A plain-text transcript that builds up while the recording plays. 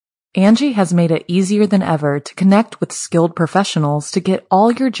Angie has made it easier than ever to connect with skilled professionals to get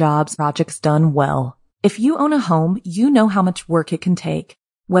all your jobs projects done well. If you own a home, you know how much work it can take,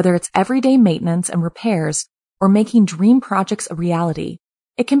 whether it's everyday maintenance and repairs or making dream projects a reality.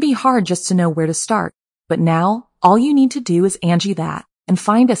 It can be hard just to know where to start, but now all you need to do is Angie that and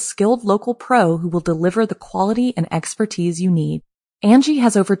find a skilled local pro who will deliver the quality and expertise you need. Angie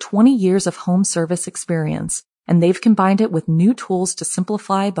has over 20 years of home service experience, and they've combined it with new tools to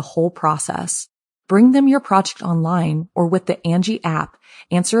simplify the whole process. Bring them your project online or with the Angie app,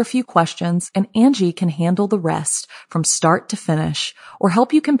 answer a few questions, and Angie can handle the rest from start to finish, or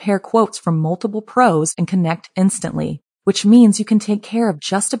help you compare quotes from multiple pros and connect instantly, which means you can take care of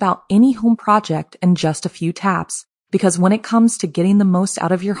just about any home project in just a few taps. Because when it comes to getting the most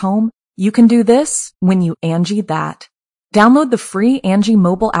out of your home, you can do this when you Angie that. Download the free Angie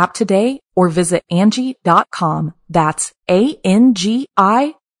mobile app today or visit Angie.com. That's ANGI.com.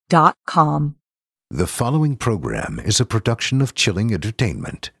 The following program is a production of Chilling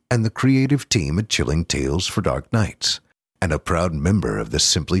Entertainment and the creative team at Chilling Tales for Dark Nights, and a proud member of the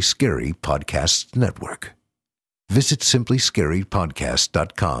Simply Scary Podcasts Network. Visit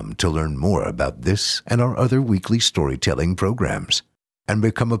simplyscarypodcast.com to learn more about this and our other weekly storytelling programs, and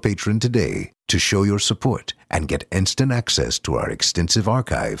become a patron today to show your support and get instant access to our extensive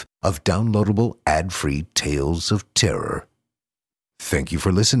archive of downloadable ad-free tales of terror. Thank you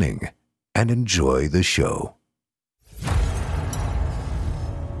for listening and enjoy the show.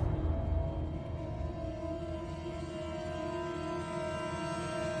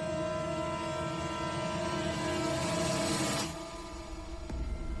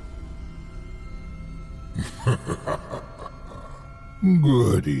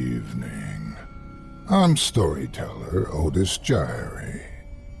 Good evening. I'm storyteller Otis Gyrie,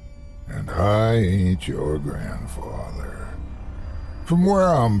 and I ain't your grandfather. From where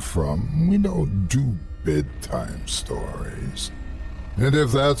I'm from, we don't do bedtime stories. And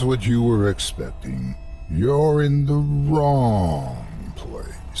if that's what you were expecting, you're in the wrong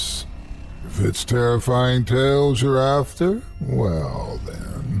place. If it's terrifying tales you're after, well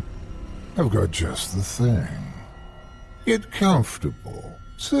then, I've got just the thing. Get comfortable,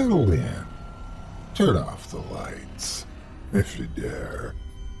 settle in, turn off the lights, if you dare.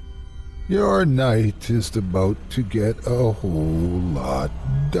 Your night is about to get a whole lot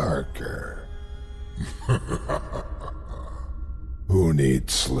darker. Who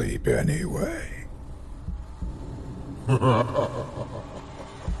needs sleep anyway?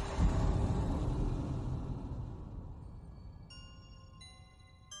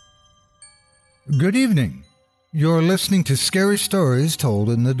 Good evening. You're listening to Scary Stories Told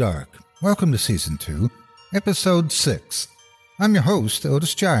in the Dark. Welcome to Season 2, Episode 6. I'm your host,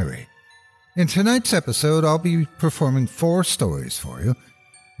 Otis Gyrie. In tonight's episode, I'll be performing 4 stories for you,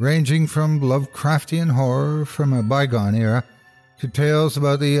 ranging from Lovecraftian horror from a bygone era to tales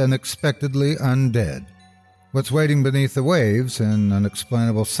about the unexpectedly undead, what's waiting beneath the waves, and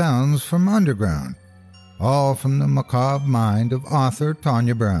unexplainable sounds from underground, all from the macabre mind of author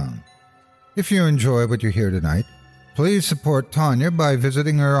Tanya Brown. If you enjoy what you hear tonight, please support Tanya by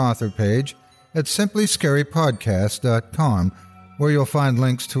visiting her author page at simplyscarypodcast.com, where you'll find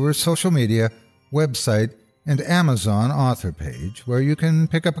links to her social media, website, and Amazon author page, where you can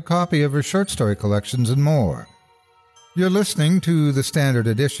pick up a copy of her short story collections and more. You're listening to the standard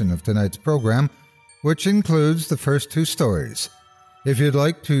edition of tonight's program, which includes the first 2 stories. If you'd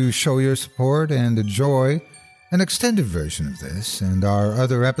like to show your support and enjoy an extended version of this and our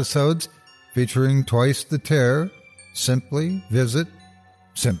other episodes, featuring twice the terror, simply visit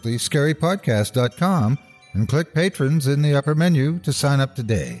simplyscarypodcast.com and click Patrons in the upper menu to sign up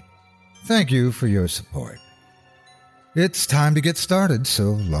today. Thank you for your support. It's time to get started,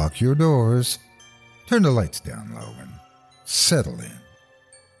 so lock your doors, turn the lights down low, and settle in.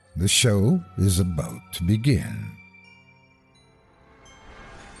 The show is about to begin.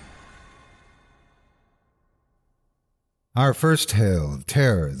 Our first tale of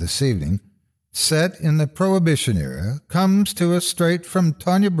terror this evening, set in the Prohibition era, comes to us straight from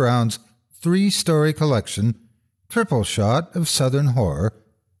Tanya Brown's 3-story collection, Triple Shot of Southern Horror,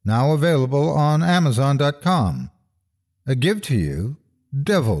 now available on Amazon.com. I give to you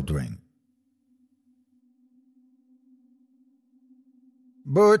Devil Drink.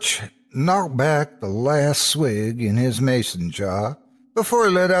 Butch knocked back the last swig in his mason jar before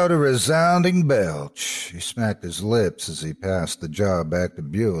he let out a resounding belch. He smacked his lips as he passed the jar back to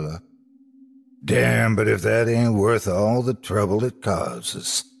Beulah. Damn, but if that ain't worth all the trouble it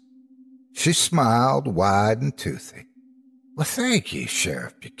causes. She smiled wide and toothy. Well, thank you,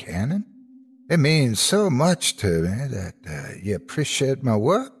 Sheriff Buchanan. It means so much to me that you appreciate my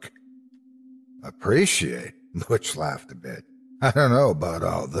work. Appreciate? Butch laughed a bit. I don't know about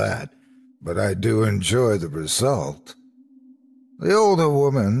all that, but I do enjoy the result. The older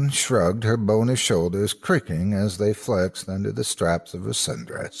woman shrugged, her bony shoulders creaking as they flexed under the straps of her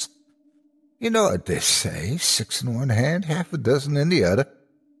sundress. You know what they say, 6 in one hand, half a dozen in the other.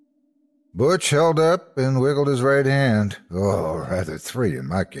 Butch held up and wiggled his right hand. Oh, rather 3 in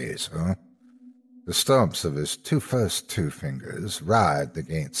my case, huh? The stumps of his first two fingers writhed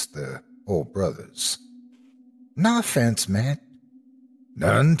against the old brother's. No offense, man.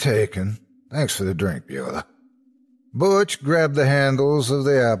 None taken. Thanks for the drink, Beulah. Butch grabbed the handles of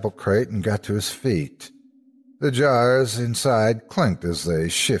the apple crate and got to his feet. The jars inside clinked as they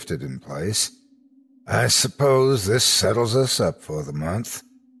shifted in place. I suppose this settles us up for the month.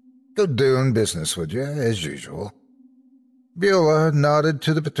 Go doing business, would you, as usual? Beulah nodded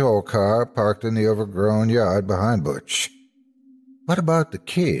to the patrol car parked in the overgrown yard behind Butch. What about the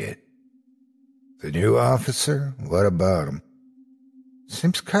kid? The new officer? What about him?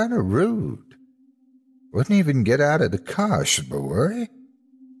 Seems kind of rude. Wouldn't even get out of the car, should we worry?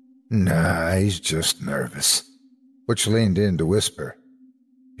 Nah, he's just nervous. Butch leaned in to whisper.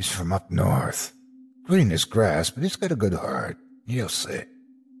 He's from up north. Green as grass, but he's got a good heart. You'll see.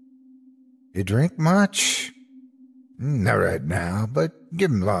 You drink much? Not right now, but give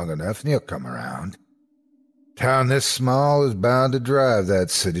him long enough and he'll come around. Town this small is bound to drive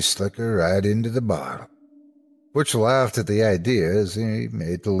that city slicker right into the bottle. Butch laughed at the idea as he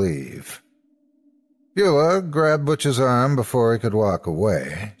made to leave. Beulah grabbed Butch's arm before he could walk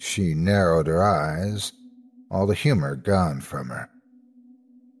away. She narrowed her eyes, all the humor gone from her.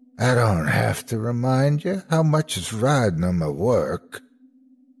 I don't have to remind you how much is riding on my work.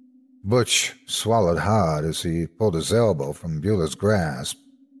 Butch swallowed hard as he pulled his elbow from Beulah's grasp.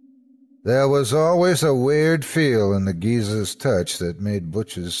 There was always a weird feel in the geezer's touch that made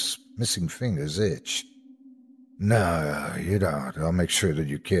Butch's missing fingers itch. No, you don't. I'll make sure that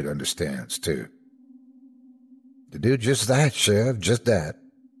your kid understands, too. To do just that, Sheriff, just that.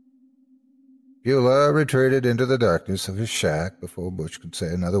 Beulah retreated into the darkness of his shack before Butch could say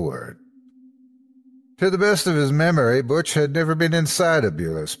another word. To the best of his memory, Butch had never been inside of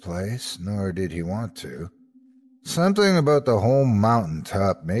Beulah's place, nor did he want to. Something about the whole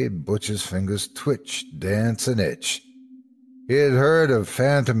mountaintop made Butch's fingers twitch, dance, and itch. He had heard of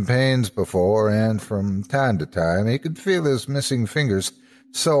phantom pains before, and from time to time he could feel his missing fingers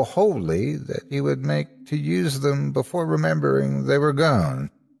so wholly that he would make to use them before remembering they were gone.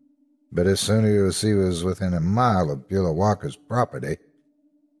 But as soon as he was within a mile of Beulah Walker's property,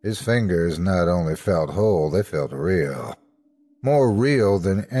 his fingers not only felt whole, they felt real. More real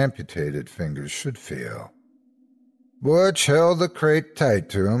than amputated fingers should feel. Butch held the crate tight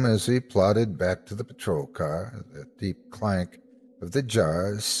to him as he plodded back to the patrol car, the deep clank of the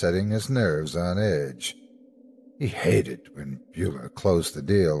jars setting his nerves on edge. He hated when Beulah closed the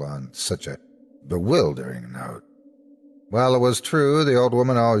deal on such a bewildering note. While it was true the old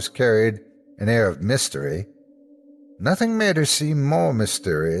woman always carried an air of mystery, nothing made her seem more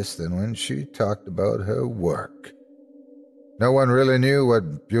mysterious than when she talked about her work. No one really knew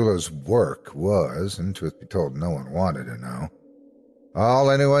what Beulah's work was, and truth be told, no one wanted to know. All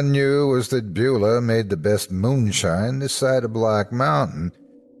anyone knew was that Beulah made the best moonshine this side of Black Mountain,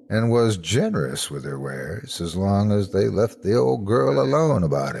 and was generous with her wares as long as they left the old girl alone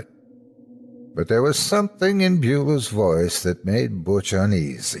about it. But there was something in Beulah's voice that made Butch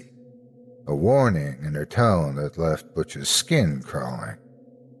uneasy, a warning in her tone that left Butch's skin crawling.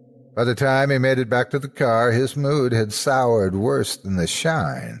 By the time he made it back to the car, his mood had soured worse than the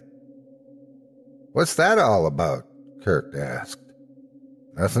shine. "What's that all about?" Kirk asked.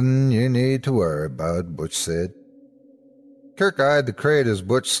 "Nothing you need to worry about," Butch said. Kirk eyed the crate as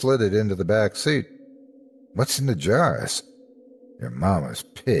Butch slid it into the back seat. "What's in the jars?" "Your mama's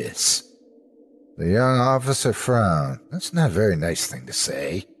piss." The young officer frowned. "That's not a very nice thing to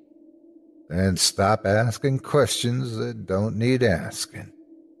say." "Then stop asking questions that don't need asking."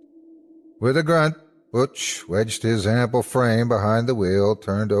 With a grunt, Butch wedged his ample frame behind the wheel,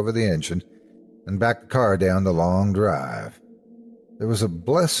 turned over the engine, and backed the car down the long drive. There was a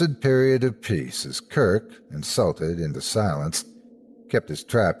blessed period of peace as Kirk, insulted into silence, kept his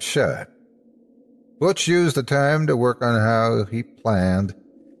trap shut. Butch used the time to work on how he planned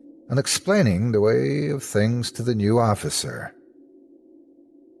on explaining the way of things to the new officer.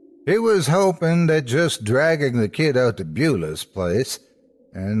 He was hoping that just dragging the kid out to Beulah's place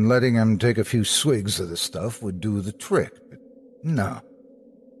and letting him take a few swigs of the stuff would do the trick. But no.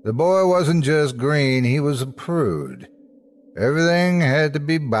 The boy wasn't just green, he was a prude. Everything had to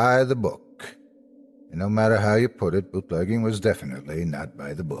be by the book. And no matter how you put it, bootlegging was definitely not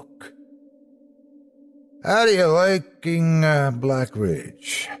by the book. How do you liking Black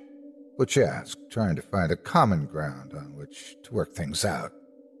Ridge? Butch asked, trying to find a common ground on which to work things out.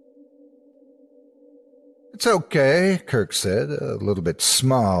 It's okay, Kirk said, a little bit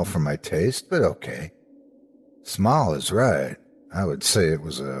small for my taste, but okay. Small is right. I would say it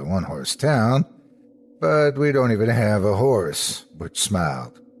was a one-horse town, but we don't even have a horse, Butch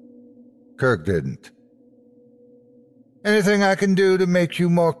smiled. Kirk didn't. Anything I can do to make you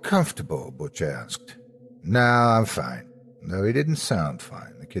more comfortable, Butch asked. No, I'm fine. Though he didn't sound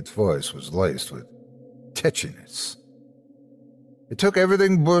fine. The kid's voice was laced with tetchiness. It took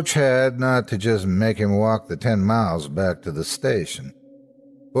everything Butch had not to just make him walk the 10 miles back to the station.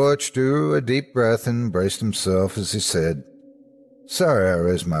 Butch drew a deep breath and braced himself as he said, "Sorry I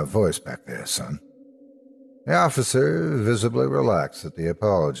raised my voice back there, son." The officer visibly relaxed at the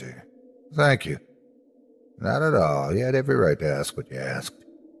apology. "Thank you." "Not at all. You had every right to ask what you asked."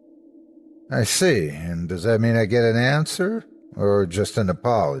 "I see. And does that mean I get an answer, or just an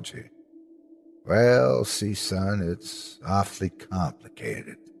apology?" "Well, see, son, it's awfully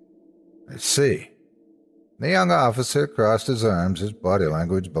complicated." "I see." The young officer crossed his arms, his body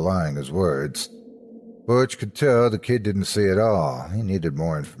language belying his words. Butch could tell the kid didn't see it all. He needed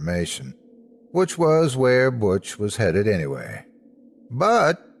more information, which was where Butch was headed anyway.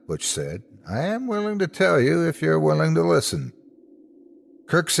 "But," Butch said, "I am willing to tell you if you're willing to listen."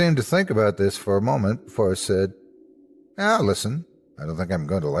 Kirk seemed to think about this for a moment before he said, "I'll listen. I don't think I'm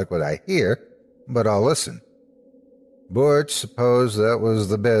going to like what I hear, but I'll listen." Butch supposed that was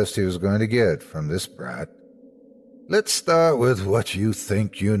the best he was going to get from this brat. "Let's start with what you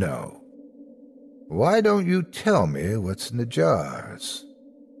think you know. Why don't you tell me what's in the jars?"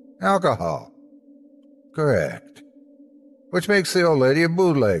 "Alcohol." "Correct. Which makes the old lady a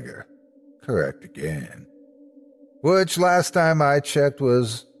bootlegger." "Correct again. Which last time I checked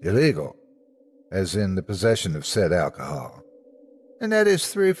was illegal, as in the possession of said alcohol." "And that is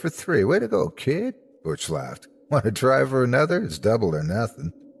 3 for 3. Way to go, kid," Butch laughed. "Want to try for another? It's double or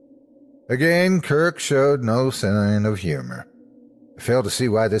nothing." Again, Kirk showed no sign of humor. "I fail to see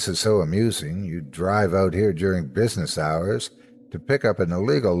why this is so amusing. You drive out here during business hours to pick up an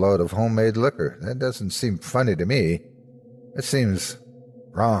illegal load of homemade liquor. That doesn't seem funny to me. It seems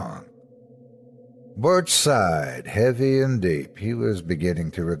wrong." Butch sighed, heavy and deep. He was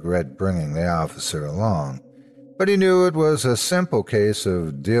beginning to regret bringing the officer along, but he knew it was a simple case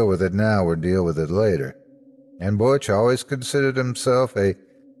of deal with it now or deal with it later, and Butch always considered himself a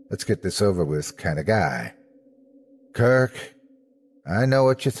let's get this over with kind of guy. "Kirk, I know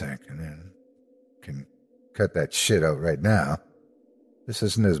what you're thinking, and can cut that shit out right now. This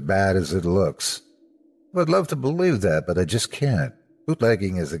isn't as bad as it looks. I'd love to believe that, but I just can't.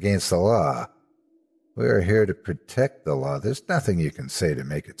 Bootlegging is against the law. We're here to protect the law. There's nothing you can say to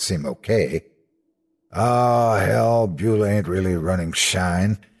make it seem okay." "Oh, hell, Beulah ain't really running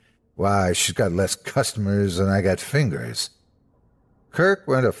shine. Why, she's got less customers than I got fingers." Kirk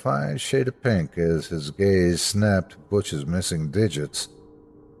went a fine shade of pink as his gaze snapped Butch's missing digits.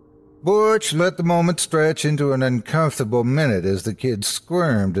 Butch let the moment stretch into an uncomfortable minute as the kid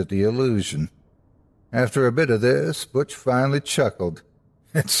squirmed at the illusion. After a bit of this, Butch finally chuckled.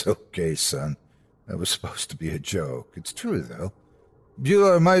 "It's okay, son. That was supposed to be a joke. It's true, though.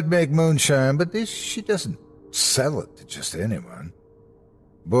 Beulah might make moonshine, but she doesn't sell it to just anyone."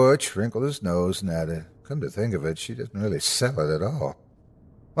 Butch wrinkled his nose and added, "Come to think of it, she doesn't really sell it at all.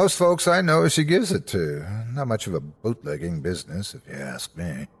 Most folks I know she gives it to. Not much of a bootlegging business, if you ask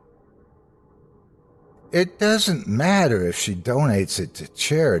me." "It doesn't matter if she donates it to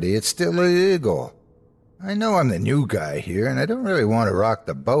charity. It's still illegal. I know I'm the new guy here, and I don't really want to rock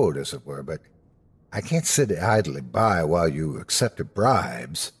the boat, as it were, but I can't sit idly by while you accept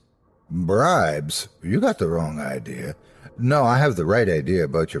bribes." "Bribes? You got the wrong idea." "No, I have the right idea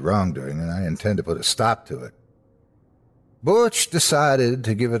about your wrongdoing, and I intend to put a stop to it." Butch decided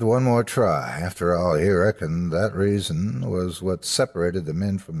to give it one more try. After all, he reckoned that reason was what separated the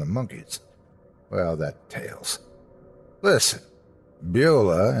men from the monkeys. Well, that tails. "Listen,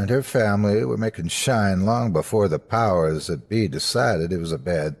 Beulah and her family were making shine long before the powers that be decided it was a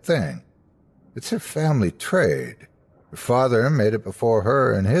bad thing. It's her family trade. Her father made it before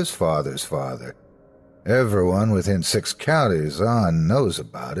her and his father's father. Everyone within 6 counties on knows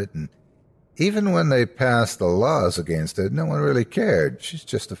about it, and even when they passed the laws against it, no one really cared. She's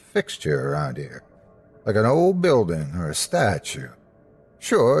just a fixture around here, like an old building or a statue.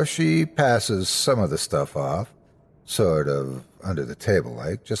 Sure, she passes some of the stuff off, sort of under the table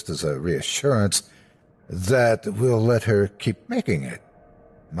like, just as a reassurance that we'll let her keep making it.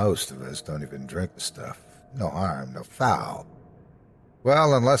 Most of us don't even drink the stuff. No harm, no foul.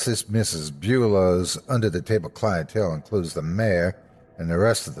 Well, unless this Mrs. Beulah's under-the-table clientele includes the mayor and the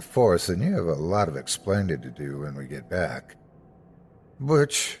rest of the force, then you have a lot of explaining to do when we get back.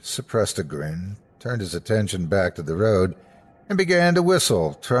 Butch suppressed a grin, turned his attention back to the road, and began to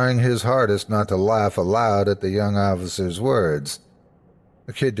whistle, trying his hardest not to laugh aloud at the young officer's words.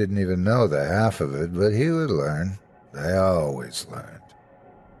 The kid didn't even know the half of it, but he would learn. They always learned.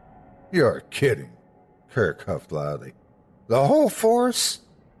 "You're kidding," Kirk huffed loudly. "The whole force?"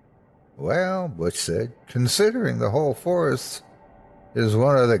 "Well," Butch said, "considering the whole force is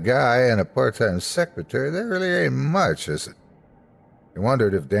one other guy and a part-time secretary, that really ain't much, is it?" He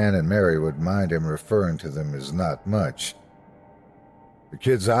wondered if Dan and Mary would mind him referring to them as not much. The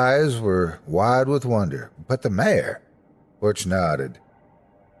kid's eyes were wide with wonder. "But the mayor?" Butch nodded.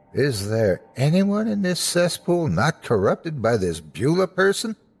 "Is there anyone in this cesspool not corrupted by this Beulah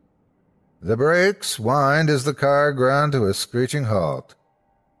person?" The brakes whined as the car ground to a screeching halt.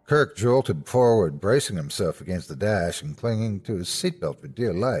 Kirk jolted forward, bracing himself against the dash and clinging to his seatbelt for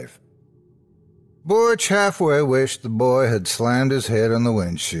dear life. Butch halfway wished the boy had slammed his head on the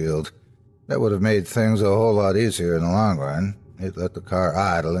windshield. That would have made things a whole lot easier in the long run. He'd let the car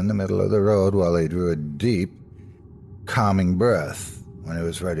idle in the middle of the road while he drew a deep, calming breath. When he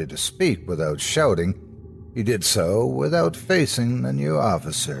was ready to speak without shouting, he did so without facing the new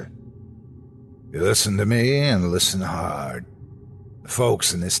officer. "You listen to me and listen hard. The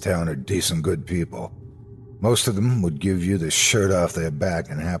folks in this town are decent good people. Most of them would give you the shirt off their back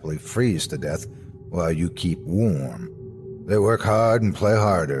and happily freeze to death while you keep warm. They work hard and play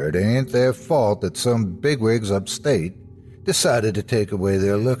harder. It ain't their fault that some bigwigs upstate decided to take away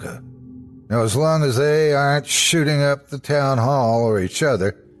their liquor. Now, as long as they aren't shooting up the town hall or each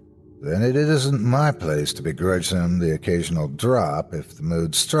other, then it isn't my place to begrudge them the occasional drop if the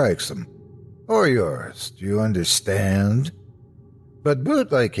mood strikes them. Or yours. Do you understand?" "But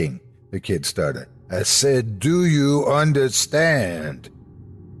bootlicking," the kid started. "I said, do you understand?"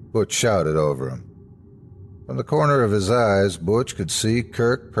 Butch shouted over him. From the corner of his eyes, Butch could see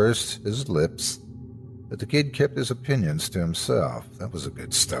Kirk purse his lips, but the kid kept his opinions to himself. That was a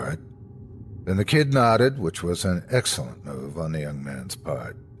good start. Then the kid nodded, which was an excellent move on the young man's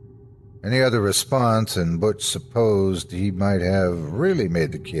part. Any other response, and Butch supposed he might have really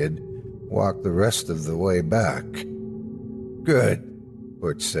made the kid walk the rest of the way back. "Good,"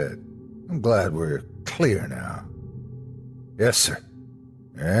 Butch said. "I'm glad we're clear now." "Yes, sir.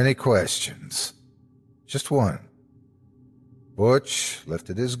 Any questions?" "Just one." Butch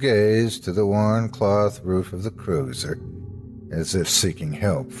lifted his gaze to the worn cloth roof of the cruiser, as if seeking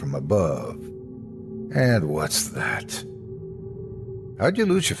help from above. "And what's that?" "How'd you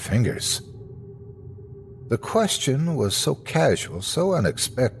lose your fingers?" The question was so casual, so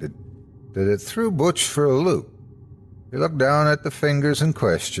unexpected, that it threw Butch for a loop. He looked down at the fingers in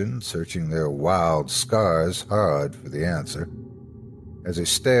question, searching their wild scars hard for the answer. As he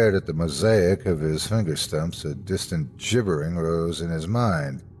stared at the mosaic of his finger stumps, a distant gibbering rose in his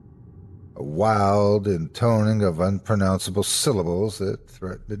mind, a wild intoning of unpronounceable syllables that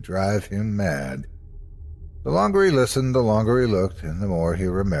threatened to drive him mad. The longer he listened, the longer he looked, and the more he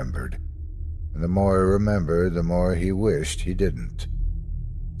remembered. And the more he remembered, the more he wished he didn't.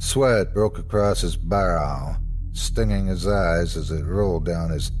 Sweat broke across his brow, stinging his eyes as it rolled down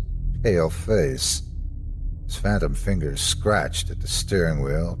his pale face. His phantom fingers scratched at the steering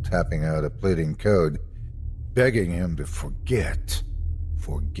wheel, tapping out a pleading code, begging him to forget,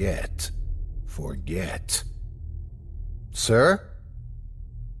 forget, forget. "Sir?"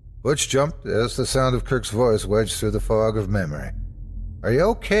 Butch jumped as the sound of Kirk's voice wedged through the fog of memory. "Are you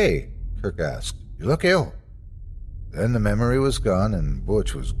okay?" Kirk asked. "You look ill." Then the memory was gone, and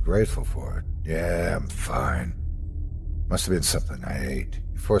Butch was grateful for it. "Yeah, I'm fine. Must have been something I ate."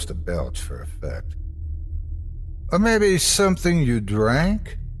 He forced a belch for effect. "Or maybe something you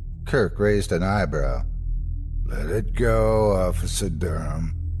drank?" Kirk raised an eyebrow. "Let it go, Officer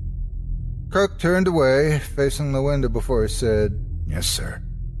Durham." Kirk turned away, facing the window before he said, "Yes, sir."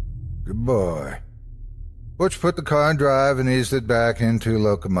 "Good boy." Butch put the car in drive and eased it back into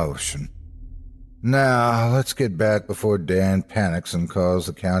locomotion. "Now, let's get back before Dan panics and calls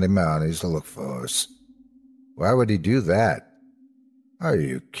the county Mounties to look for us." "Why would he do that?" "Are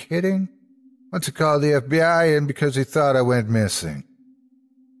you kidding? Once he called the FBI in because he thought I went missing."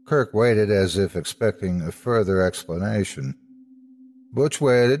 Kirk waited as if expecting a further explanation. Butch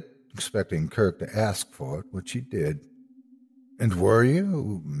waited, expecting Kirk to ask for it, which he did. "And were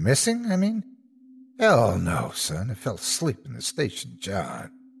you missing, I mean?" "Hell no, son. I fell asleep in the station,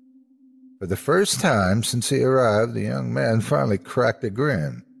 John." For the first time since he arrived, the young man finally cracked a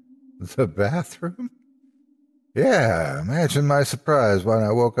grin. "The bathroom?" Yeah, imagine my surprise when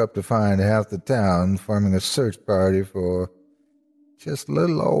I woke up to find half the town forming a search party for just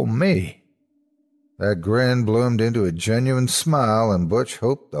little old me. That grin bloomed into a genuine smile, and Butch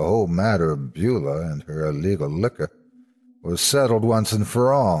hoped the whole matter of Beulah and her illegal liquor was settled once and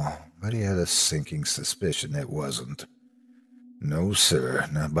for all, but he had a sinking suspicion it wasn't. No, sir,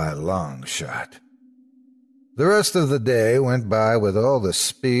 not by a long shot. The rest of the day went by with all the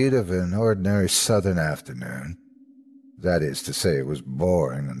speed of an ordinary southern afternoon. That is to say, it was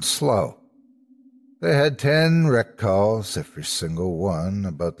boring and slow. They had 10 rec calls, every single one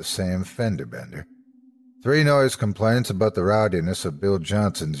about the same fender bender. 3 noise complaints about the rowdiness of Bill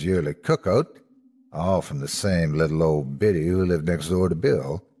Johnson's yearly cookout, all from the same little old biddy who lived next door to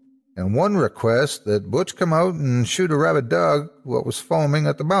Bill, and 1 request that Butch come out and shoot a rabid dog what was foaming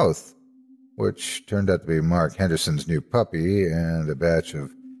at the mouth, which turned out to be Mark Henderson's new puppy and a batch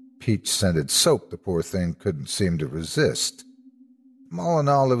of peach-scented soap the poor thing couldn't seem to resist. All in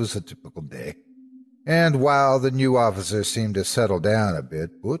all, it was a typical day. And while the new officer seemed to settle down a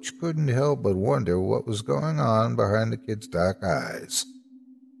bit, Butch couldn't help but wonder what was going on behind the kid's dark eyes.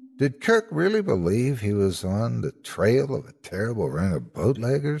 Did Kirk really believe he was on the trail of a terrible ring of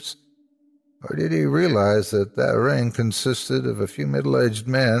bootleggers? Or did he realize that that ring consisted of a few middle-aged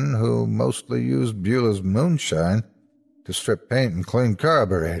men who mostly used Beulah's moonshine to strip paint and clean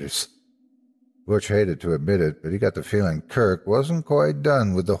carburetors? Butch hated to admit it, but he got the feeling Kirk wasn't quite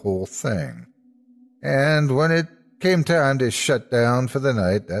done with the whole thing. And when it came time to shut down for the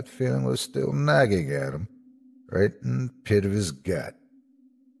night, that feeling was still nagging at him, right in the pit of his gut.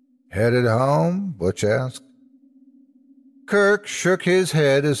 "Headed home?" Butch asked. Kirk shook his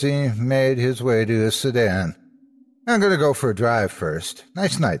head as he made his way to his sedan. "I'm going to go for a drive first.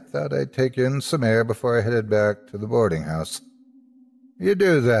 Nice night. Thought I'd take in some air before I headed back to the boarding house." "You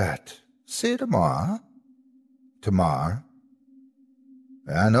do that. See you tomorrow." "Tomorrow?"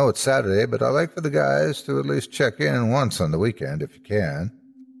 "I know it's Saturday, but I like for the guys to at least check in once on the weekend if you can."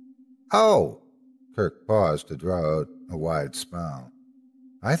 "Oh!" Kirk paused to draw out a wide smile.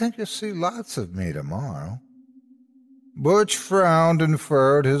 "I think you'll see lots of me tomorrow." Butch frowned and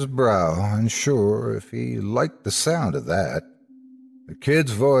furrowed his brow, and sure, if he liked the sound of that. The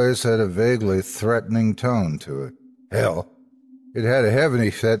kid's voice had a vaguely threatening tone to it. Hell, it had a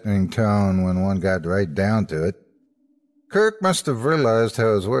heavily threatening tone when one got right down to it. Kirk must have realized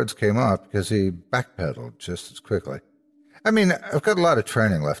how his words came off because he backpedaled just as quickly. "I mean, I've got a lot of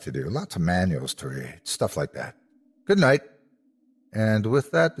training left to do, lots of manuals to read, stuff like that. Good night." And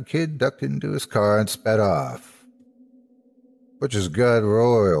with that, the kid ducked into his car and sped off. Butch's gut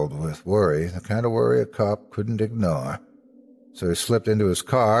roiled with worry, the kind of worry a cop couldn't ignore. So he slipped into his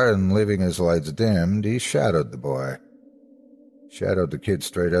car, and leaving his lights dimmed, he shadowed the boy. Shadowed the kid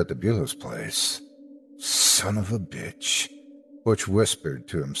straight out to Beulah's place. "Son of a bitch," Butch whispered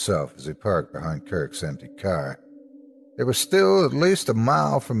to himself as he parked behind Kirk's empty car. They were still at least a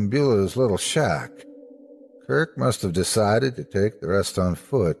mile from Beulah's little shack. Kirk must have decided to take the rest on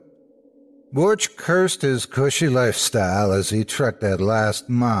foot. Butch cursed his cushy lifestyle as he trekked that last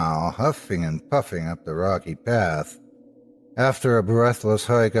mile, huffing and puffing up the rocky path. After a breathless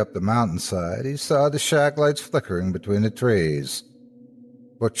hike up the mountainside, he saw the shack lights flickering between the trees.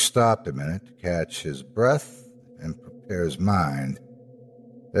 Butch stopped a minute to catch his breath and prepare his mind.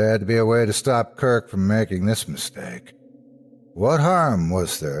 There had to be a way to stop Kirk from making this mistake. What harm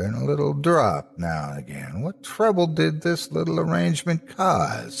was there in a little drop now and again? What trouble did this little arrangement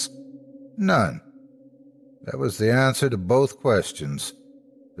cause? None. That was the answer to both questions.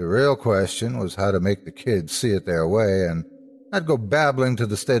 The real question was how to make the kids see it their way and not go babbling to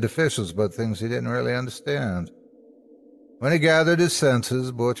the state officials about things he didn't really understand. When he gathered his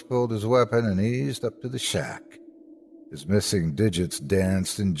senses, Butch pulled his weapon and eased up to the shack. His missing digits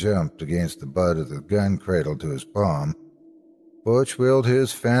danced and jumped against the butt of the gun cradle to his palm. Butch willed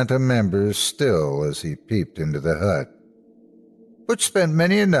his phantom members still as he peeped into the hut. Butch spent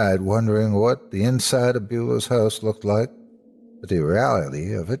many a night wondering what the inside of Beulah's house looked like, but the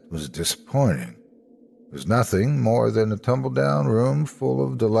reality of it was disappointing. It was nothing more than a tumble-down room full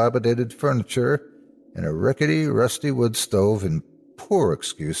of dilapidated furniture and a rickety, rusty wood stove and poor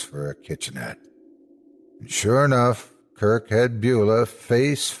excuse for a kitchenette. And sure enough, Kirk had Beulah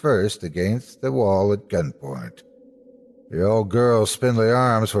face first against the wall at gunpoint. The old girl's spindly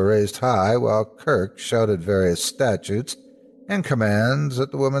arms were raised high while Kirk shouted various statutes and commands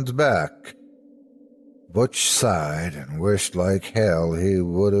at the woman's back. Butch sighed and wished like hell he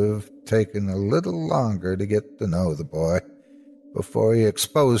would have taken a little longer to get to know the boy before he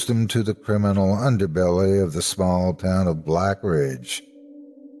exposed him to the criminal underbelly of the small town of Black Ridge.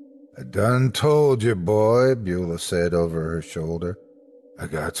 "I done told you, boy," Beulah said over her shoulder. "I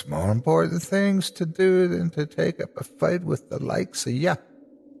got some more important things to do than to take up a fight with the likes of ya."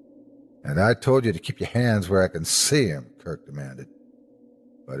 "And I told you to keep your hands where I can see 'em," Kirk demanded.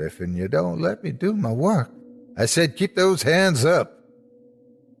 "But if you don't let me do my work, I said keep those hands up."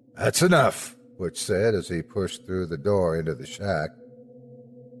 "That's enough," Butch said as he pushed through the door into the shack.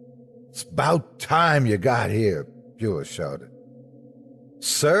 "It's about time you got here," Beulah shouted.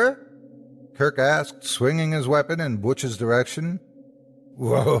 "Sir?" Kirk asked, swinging his weapon in Butch's direction.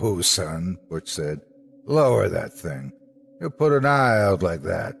 "Whoa, son," Butch said. "Lower that thing. You'll put an eye out like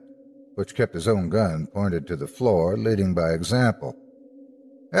that." Butch kept his own gun pointed to the floor, leading by example.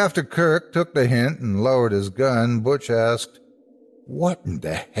 After Kirk took the hint and lowered his gun, Butch asked, "What in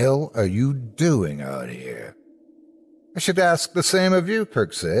the hell are you doing out here?" "I should ask the same of you,"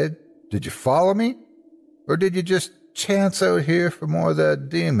 Kirk said. "Did you follow me? Or did you just chance out here for more of that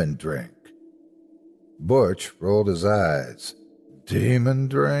demon drink?" Butch rolled his eyes. "Demon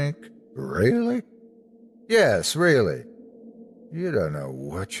drink? Really?" "Yes, really. You don't know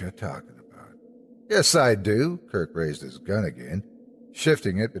what you're talking about." "Yes, I do." Kirk raised his gun again,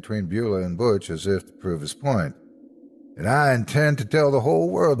 shifting it between Beulah and Butch as if to prove his point. "And I intend to tell the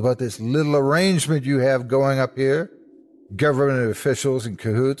whole world about this little arrangement you have going up here. Government officials in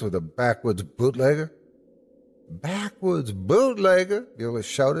cahoots with a backwoods bootlegger." "Backwoods bootlegger?" Beulah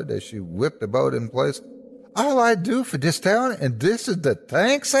shouted as she whipped about in place. "All I do for this town, and this is the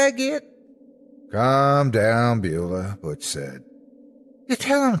thanks I get?" "Calm down, Beulah," Butch said. "You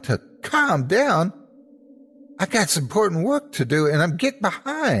tell him to calm down? I got some important work to do, and I'm getting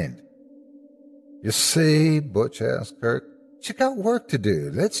behind." "You see," Butch asked Kirk, "you got work to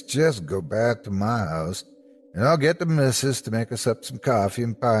do. Let's just go back to my house, and I'll get the missus to make us up some coffee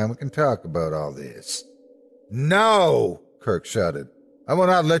and pie, and we can talk about all this." "No!" Kirk shouted. "I will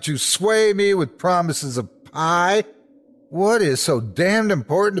not let you sway me with promises of pie. What is so damned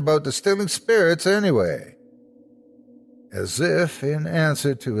important about distilling spirits, anyway?" As if in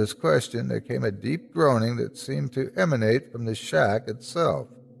answer to his question, there came a deep groaning that seemed to emanate from the shack itself.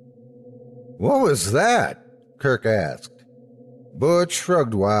 "What was that?" Kirk asked. Butch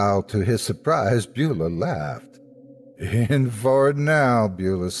shrugged while, to his surprise, Beulah laughed. "In for it now,"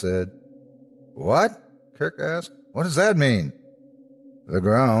 Beulah said. "What?" Kirk asked. "What does that mean?" The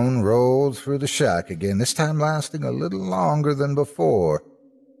groan rolled through the shack again, this time lasting a little longer than before.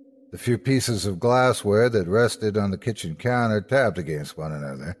 The few pieces of glassware that rested on the kitchen counter tapped against one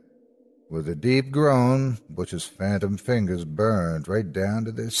another. With a deep groan, Butch's phantom fingers burned right down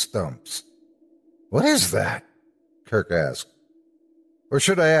to their stumps. "What is that?" Kirk asked. "Or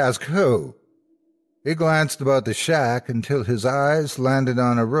should I ask who?" He glanced about the shack until his eyes landed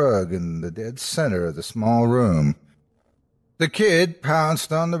on a rug in the dead center of the small room. The kid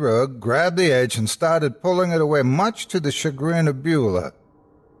pounced on the rug, grabbed the edge, and started pulling it away, much to the chagrin of Beulah.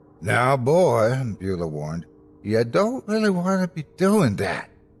 "Now, boy," Beulah warned, "you don't really want to be doing that."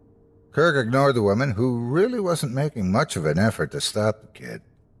 Kirk ignored the woman, who really wasn't making much of an effort to stop the kid.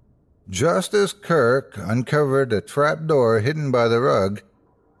 Just as Kirk uncovered a trapdoor hidden by the rug,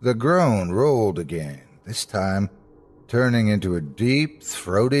 the groan rolled again, this time turning into a deep,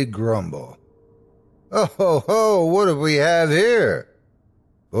 throaty grumble. "Oh, ho, ho, what do we have here?"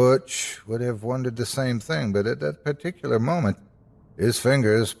 Butch would have wondered the same thing, but at that particular moment, his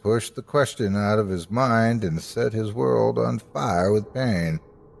fingers pushed the question out of his mind and set his world on fire with pain.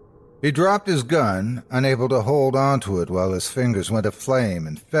 He dropped his gun, unable to hold onto it while his fingers went aflame,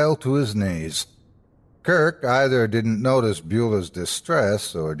 and fell to his knees. Kirk either didn't notice Beulah's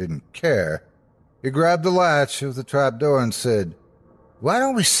distress or didn't care. He grabbed the latch of the trapdoor and said, "Why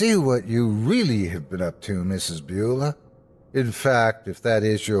don't we see what you really have been up to, Mrs. Beulah? In fact, if that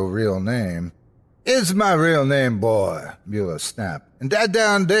is your real name." "It's my real name, boy," Beulah snapped. "And that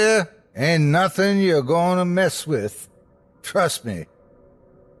down there ain't nothing you're going to mess with. Trust me."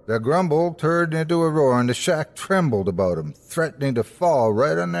 The grumble turned into a roar, and the shack trembled about them, threatening to fall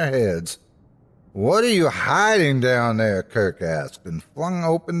right on their heads. "What are you hiding down there?" Kirk asked, and flung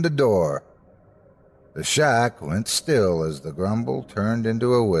open the door. The shack went still as the grumble turned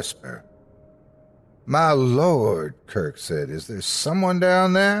into a whisper. "My lord," Kirk said, "is there someone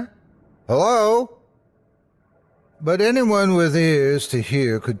down there? Hello?" But anyone with ears to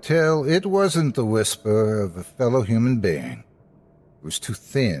hear could tell it wasn't the whisper of a fellow human being. It was too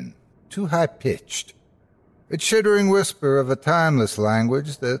thin, too high-pitched. A chittering whisper of a timeless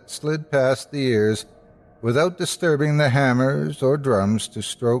language that slid past the ears without disturbing the hammers or drums to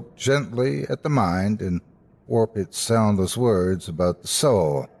stroke gently at the mind and warp its soundless words about the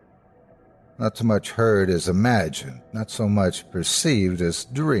soul. not so much heard as imagined, not so much perceived as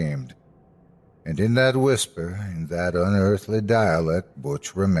dreamed. And in that whisper, in that unearthly dialect,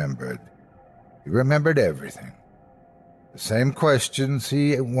 Butch remembered. He remembered everything. The same questions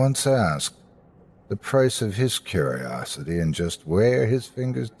he once asked, the price of his curiosity, and just where his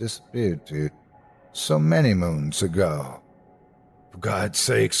fingers disappeared to so many moons ago. For God's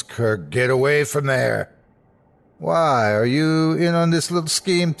sakes, Kirk, get away from there! Why, are you in on this little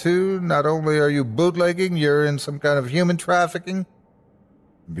scheme too? Not only are you bootlegging, you're in some kind of human trafficking?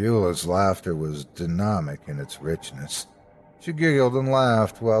 Beulah's laughter was dynamic in its richness. She giggled and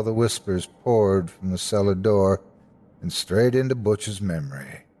laughed while the whispers poured from the cellar door and straight into Butch's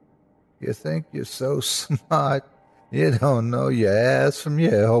memory. You think you're so smart, you don't know your ass from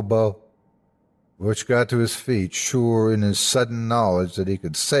your elbow. Butch got to his feet, sure in his sudden knowledge that he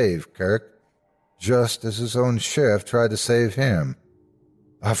could save Kirk, just as his own sheriff tried to save him.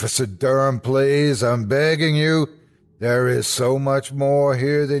 Officer Durham, please, I'm begging you. There is so much more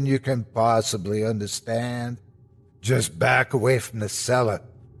here than you can possibly understand. Just back away from the cellar.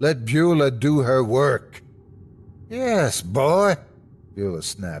 Let Beulah do her work. Yes, boy, Beulah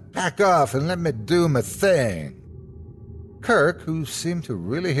snapped. Back off and let me do my thing. Kirk, who seemed to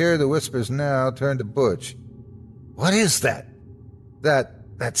really hear the whispers now, turned to Butch. What is that?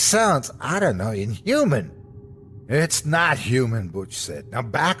 That sounds, I don't know, inhuman. It's not human, Butch said. Now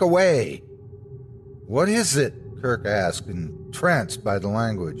back away. What is it? Kirk asked, entranced by the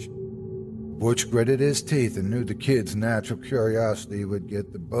language. Butch gritted his teeth and knew the kid's natural curiosity would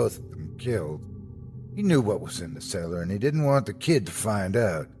get the both of them killed. He knew what was in the cellar, and he didn't want the kid to find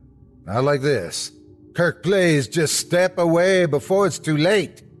out. Not like this. Kirk, please, just step away before it's too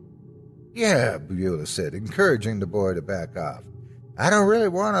late. Yeah, Beulah said, encouraging the boy to back off. I don't really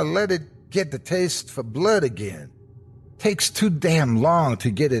want to let it get the taste for blood again. Takes too damn long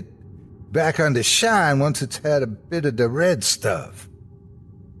to get it back on the shine once it's had a bit of the red stuff.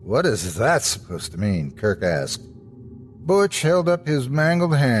 What is that supposed to mean? Kirk asked. Butch held up his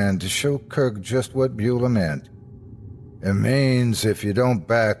mangled hand to show Kirk just what Beulah meant. It means if you don't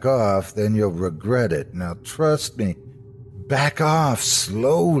back off, then you'll regret it. Now trust me, back off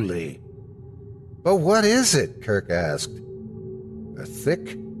slowly. But what is it? Kirk asked. A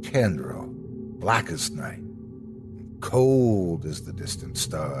thick tendril, black as night, and cold as the distant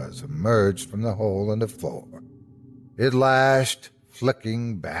stars, emerged from the hole in the floor. It lashed,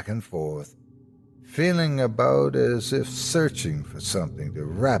 flicking back and forth, feeling about as if searching for something to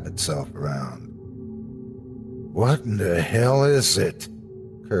wrap itself around. What in the hell is it?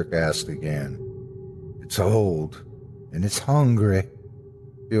 Kirk asked again. It's old, and it's hungry,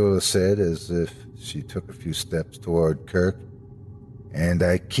 Beulah said as if she took a few steps toward Kirk. And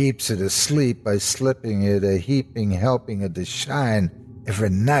I keeps it asleep by slipping it a heaping helping of the shine every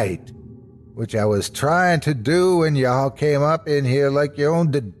night, which I was trying to do when y'all came up in here like you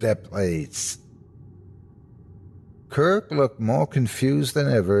owned that place. Kirk looked more confused than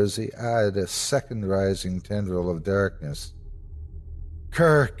ever as he eyed a second rising tendril of darkness.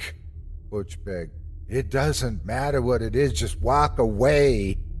 Kirk, Butch begged, it doesn't matter what it is, just walk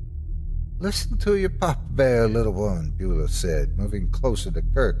away. Listen to your Papa Bear, little woman, Beulah said, moving closer to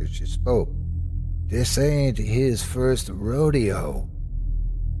Kirk as she spoke. This ain't his first rodeo.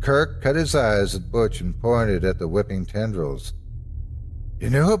 Kirk cut his eyes at Butch and pointed at the whipping tendrils.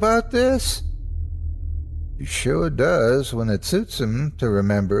 You knew about this? He sure does when it suits him to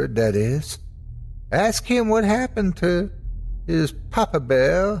remember it, that is. Ask him what happened to his Papa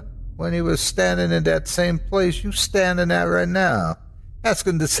Bear when he was standing in that same place you standing at right now.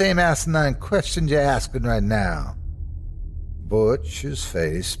 Asking the same asinine questions you're asking right now. Butch's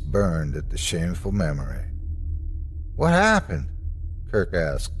face burned at the shameful memory. What happened? Kirk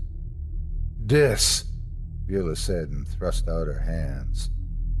asked. This, Beulah said and thrust out her hands.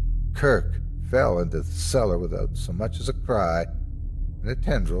 Kirk fell into the cellar without so much as a cry, and the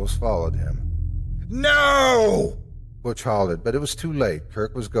tendrils followed him. No! Butch hollered, but it was too late.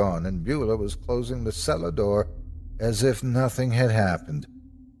 Kirk was gone, and Beulah was closing the cellar door as if nothing had happened.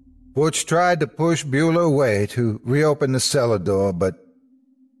 Butch tried to push Beulah away to reopen the cellar door, but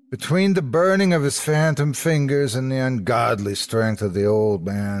between the burning of his phantom fingers and the ungodly strength of the old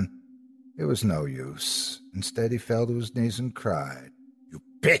man, it was no use. Instead, he fell to his knees and cried, You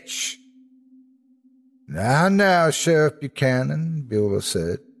bitch! Now, Sheriff Buchanan, Beulah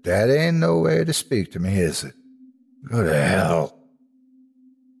said, that ain't no way to speak to me, is it? Go to hell.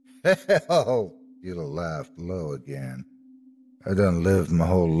 Hell, Beulah laughed low again. I done lived my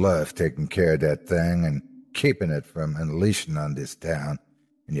whole life taking care of that thing and keeping it from unleashing on this town.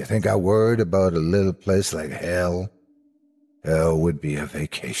 And you think I worried about a little place like hell? Hell would be a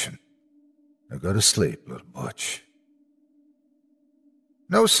vacation. Now go to sleep, little Butch."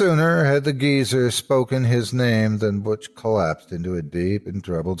 No sooner had the geezer spoken his name than Butch collapsed into a deep and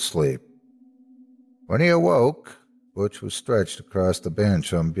troubled sleep. When he awoke, Butch was stretched across the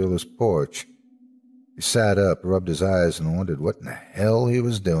bench on Beulah's porch. He sat up, rubbed his eyes, and wondered what in the hell he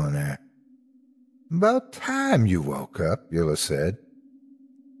was doing there. "About time you woke up," Beulah said.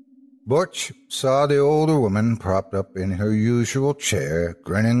 Butch saw the older woman propped up in her usual chair,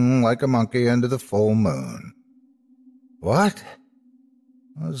 grinning like a monkey under the full moon. "What?"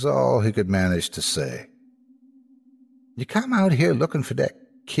 was all he could manage to say. "You come out here looking for that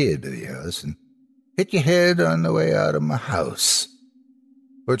kid of yours and hit your head on the way out of my house."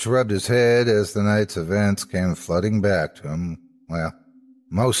 Butch rubbed his head as the night's events came flooding back to him. Well,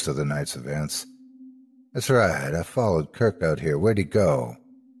 most of the night's events. "That's right, I followed Kirk out here. Where'd he go?"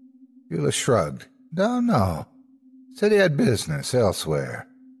 Beulah shrugged. "Don't know. Said he had business elsewhere."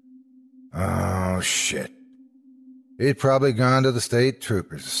 "Oh, shit. He'd probably gone to the state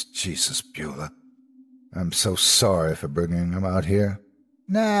troopers. Jesus, Beulah. I'm so sorry for bringing him out here."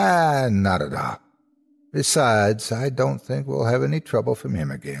 "Nah, not at all. Besides, I don't think we'll have any trouble from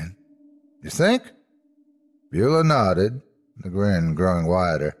him again." "You think?" Beulah nodded, the grin growing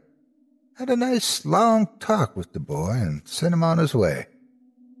wider. "Had a nice long talk with the boy and sent him on his way.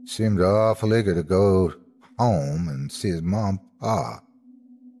 Seemed awful eager to go home and see his mom and pa."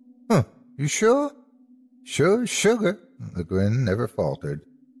 "Huh, you sure?" "Sure as sugar." The grin never faltered.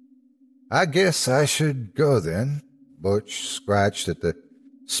 "I guess I should go then." Butch scratched at the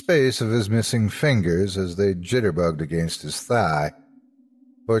space of his missing fingers as they jitterbugged against his thigh.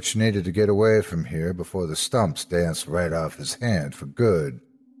 Butch needed to get away from here before the stumps danced right off his hand for good.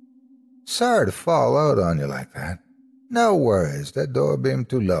 "Sorry to fall out on you like that. No worries, that door beam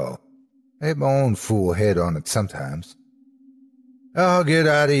too low. I hit my own fool head on it sometimes." "I'll get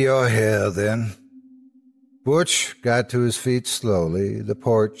out of your hair, then." Butch got to his feet slowly, the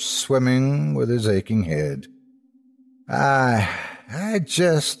porch swimming with his aching head. I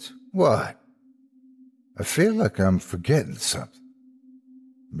just... what? I feel like I'm forgetting something."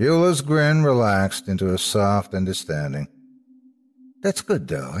 Beulah's grin relaxed into a soft understanding. "That's good,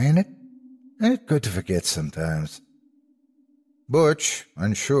 though, ain't it? Ain't it good to forget sometimes?" Butch,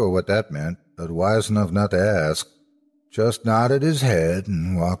 unsure what that meant, but wise enough not to ask, just nodded his head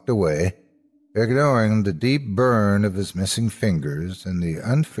and walked away, ignoring the deep burn of his missing fingers and the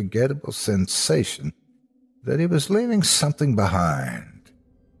unforgettable sensation that he was leaving something behind.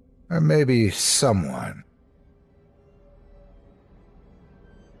 Or maybe someone.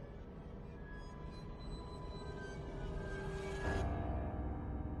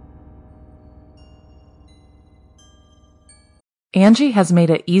 Angie has made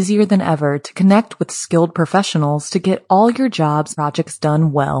it easier than ever to connect with skilled professionals to get all your jobs projects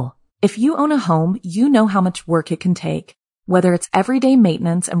done well. If you own a home, you know how much work it can take, whether it's everyday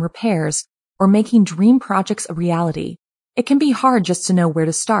maintenance and repairs or making dream projects a reality. It can be hard just to know where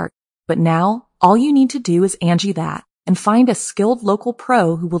to start, but now all you need to do is Angie that and find a skilled local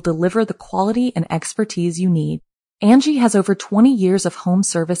pro who will deliver the quality and expertise you need. Angie has over 20 years of home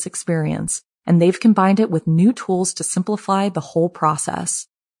service experience, and they've combined it with new tools to simplify the whole process.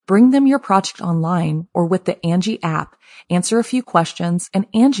 Bring them your project online or with the Angie app, answer a few questions, and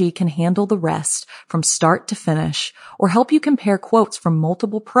Angie can handle the rest from start to finish, or help you compare quotes from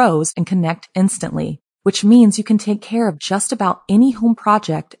multiple pros and connect instantly, which means you can take care of just about any home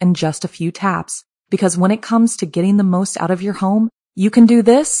project in just a few taps. Because when it comes to getting the most out of your home, you can do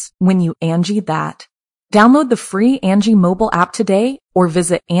this when you Angie that. Download the free Angie mobile app today or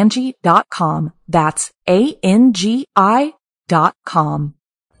visit Angie.com. That's ANGI.com.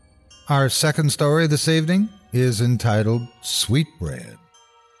 Our second story this evening is entitled Sweetbread.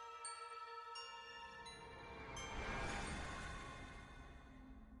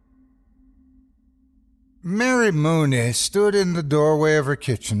 Mary Mooney stood in the doorway of her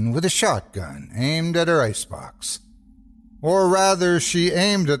kitchen with a shotgun aimed at her icebox. Or rather, she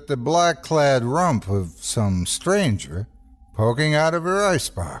aimed at the black-clad rump of some stranger poking out of her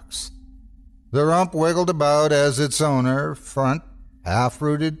icebox. The rump wiggled about as its owner, front,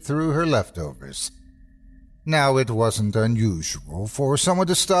 half-rooted through her leftovers. Now, it wasn't unusual for someone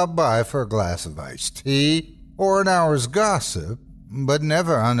to stop by for a glass of iced tea or an hour's gossip, but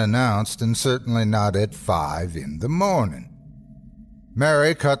never unannounced, and certainly not at 5 in the morning.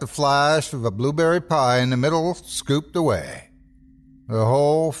 Mary caught the flash of a blueberry pie in the middle, scooped away. The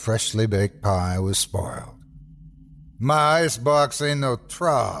whole freshly baked pie was spoiled. "My icebox ain't no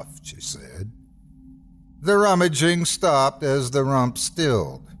trough," she said. The rummaging stopped as the rump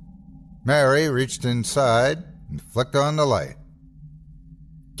stilled. Mary reached inside and flicked on the light.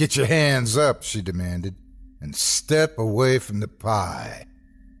 "Get your hands up," she demanded, "and step away from the pie."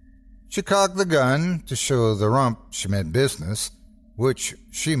 She cocked the gun to show the rump she meant business, which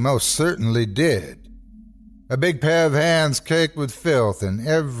she most certainly did. A big pair of hands caked with filth and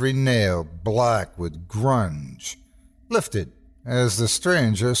every nail black with grunge lifted as the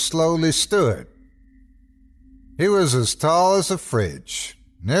stranger slowly stood. He was as tall as a fridge,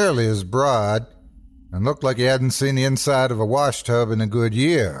 nearly as broad, and looked like he hadn't seen the inside of a washtub in a good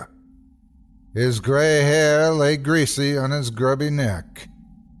year. His gray hair lay greasy on his grubby neck.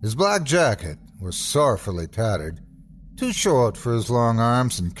 His black jacket was sorrowfully tattered, too short for his long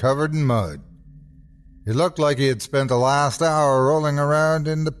arms and covered in mud. He looked like he had spent the last hour rolling around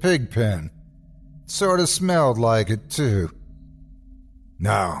in the pig pen. Sort of smelled like it, too.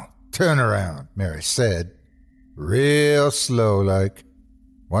 "Now, turn around," Mary said, real slow-like.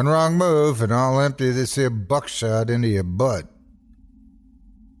 "One wrong move and I'll empty this here buckshot into your butt."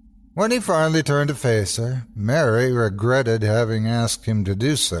 When he finally turned to face her, Mary regretted having asked him to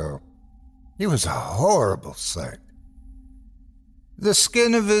do so. He was a horrible sight. The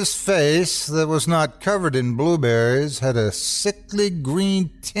skin of his face that was not covered in blueberries had a sickly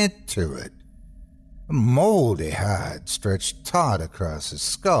green tint to it. A moldy hide stretched taut across his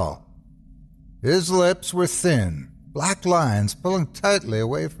skull. His lips were thin, black lines pulling tightly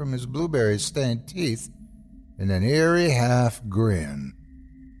away from his blueberry-stained teeth in an eerie half-grin.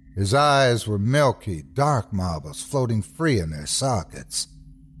 His eyes were milky, dark marbles floating free in their sockets.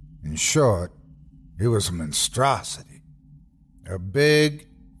 In short, he was a monstrosity. A big,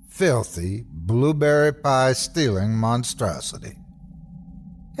 filthy, blueberry pie-stealing monstrosity.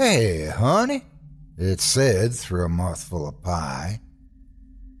 "Hey, honey," it said through a mouthful of pie.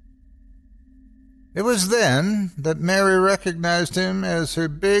 It was then that Mary recognized him as her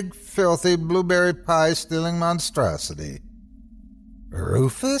big, filthy, blueberry pie-stealing monstrosity.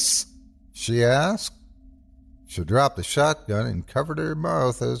 "Rufus?" she asked. She dropped the shotgun and covered her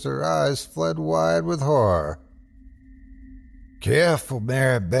mouth as her eyes fled wide with horror. "Careful,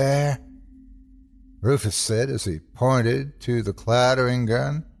 Mary Bear," Rufus said as he pointed to the clattering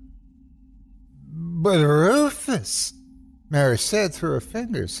gun. "But Rufus," Mary said through her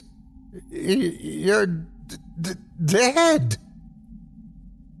fingers, "you're dead."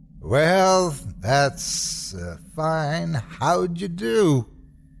 "Well, that's fine. How'd you do?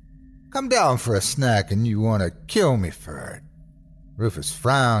 Come down for a snack and you want to kill me for it." Rufus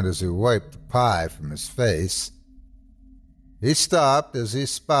frowned as he wiped the pie from his face. He stopped as he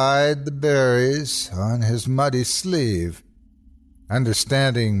spied the berries on his muddy sleeve.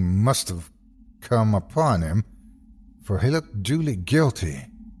 Understanding must have come upon him, for he looked duly guilty.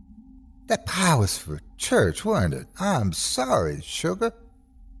 "That pie was for church, wasn't it? I'm sorry, sugar.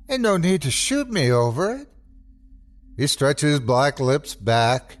 Ain't no need to shoot me over it." He stretched his black lips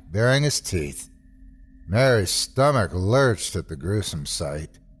back, baring his teeth. Mary's stomach lurched at the gruesome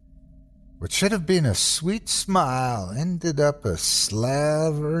sight. What should have been a sweet smile ended up a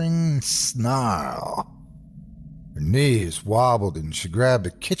slavering snarl. Her knees wobbled and she grabbed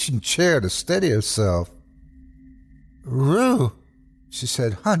a kitchen chair to steady herself. "Rue," she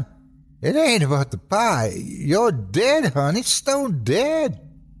said, "honey, it ain't about the pie. You're dead, honey, stone dead."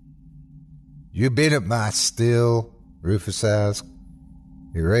 "You been at my still?" Rufus asked.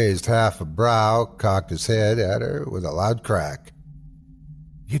 He raised half a brow, cocked his head at her with a loud crack.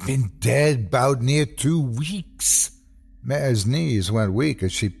 "You've been dead 'bout near 2 weeks." Mary's knees went weak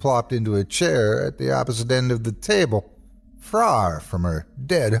as she plopped into a chair at the opposite end of the table, far from her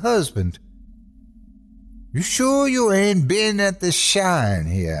dead husband. "You sure you ain't been at the Shine?"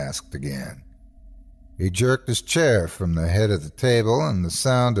 he asked again. He jerked his chair from the head of the table, and the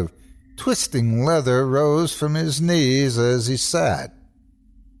sound of twisting leather rose from his knees as he sat.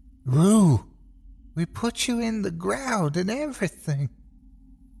 "Rue, we put you in the ground and everything."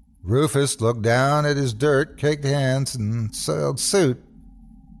 Rufus looked down at his dirt-caked hands and soiled suit.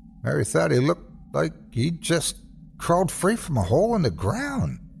 Mary thought he looked like he'd just crawled free from a hole in the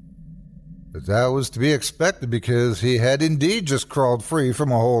ground. But that was to be expected because he had indeed just crawled free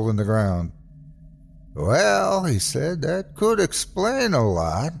from a hole in the ground. "Well," he said, "that could explain a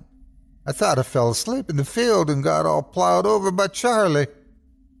lot. I thought I fell asleep in the field and got all plowed over by Charlie."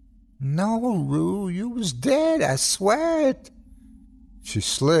 "No, Rue, you was dead, I swear it." She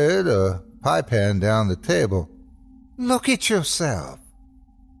slid a pie pan down the table. "Look at yourself."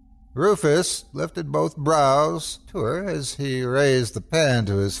 Rufus lifted both brows to her as he raised the pan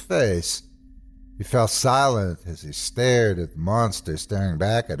to his face. He fell silent as he stared at the monster staring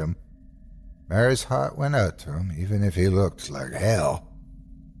back at him. Mary's heart went out to him, even if he looked like hell.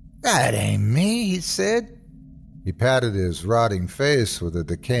 "That ain't me," he said. He patted his rotting face with a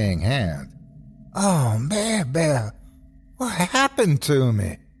decaying hand. "Oh, Mare Bear, what happened to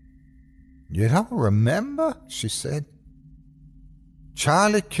me?" "You don't remember?" she said.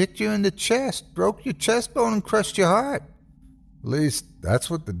 "Charlie kicked you in the chest, broke your chest bone, and crushed your heart. At least, that's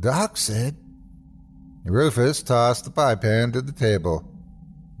what the doc said." Rufus tossed the pie pan to the table.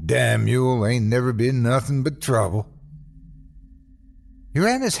 "Damn mule ain't never been nothing but trouble." He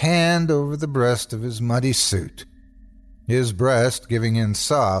ran his hand over the breast of his muddy suit, his breast giving in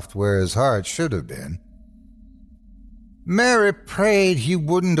soft where his heart should have been. Mary prayed he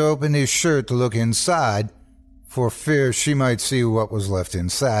wouldn't open his shirt to look inside, for fear she might see what was left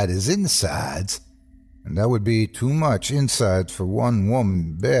inside his insides, and that would be too much insides for one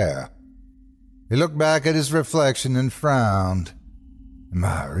woman bear. He looked back at his reflection and frowned. "Am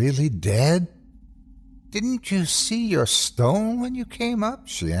I really dead?" "Didn't you see your stone when you came up?"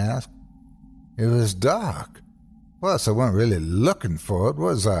 she asked. "It was dark. Plus, I wasn't really looking for it,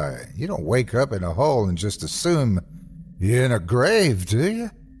 was I? You don't wake up in a hole and just assume you're in a grave, do you?"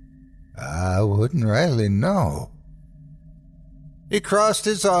 "I wouldn't really know." He crossed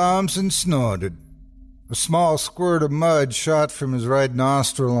his arms and snorted. A small squirt of mud shot from his right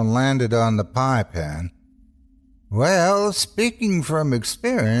nostril and landed on the pie pan. "Well, speaking from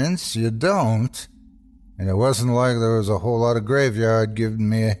experience, you don't. And it wasn't like there was a whole lot of graveyard giving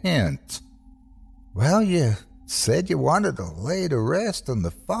me a hint." "Well, you said you wanted to lay to rest on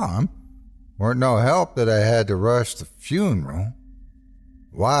the farm. Weren't no help that I had to rush the funeral."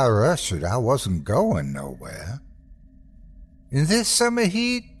 "Why rush it? I wasn't going nowhere." "In this summer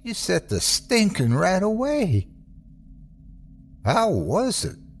heat, you set to stinking right away." "How was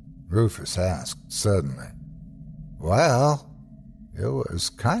it?" Rufus asked suddenly. "Well, it was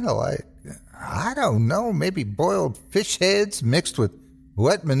kind of like, I don't know, maybe boiled fish heads mixed with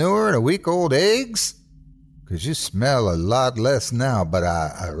wet manure and a week-old eggs? 'Cause you smell a lot less now, but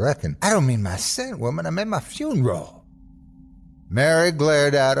I reckon—" "I don't mean my scent, woman. I meant my funeral." Mary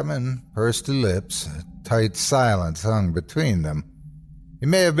glared at him and pursed her lips. A tight silence hung between them. He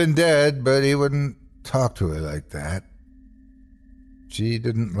may have been dead, but he wouldn't talk to her like that. She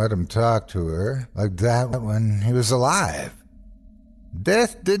didn't let him talk to her like that when he was alive.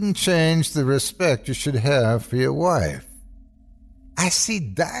 Death didn't change the respect you should have for your wife. "I see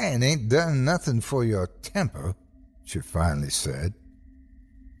dying ain't done nothing for your temper," she finally said.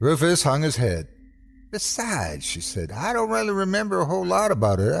 Rufus hung his head. "Besides," she said, "I don't really remember a whole lot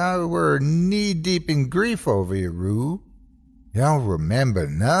about it. I were knee-deep in grief over you, Rue." "You don't remember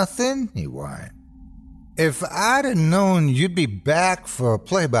nothing?" he whined. "If I'd have known you'd be back for a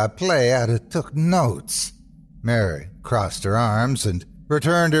play-by-play, I'd have took notes." Mary crossed her arms and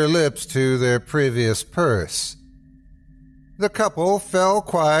returned her lips to their previous purse. The couple fell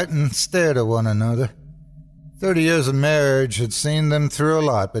quiet and stared at one another. 30 years of marriage had seen them through a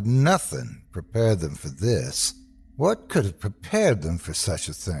lot, but nothing prepared them for this. What could have prepared them for such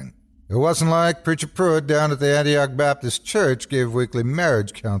a thing? It wasn't like Preacher Pruitt down at the Antioch Baptist Church gave weekly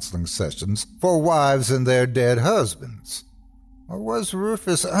marriage counseling sessions for wives and their dead husbands. Or was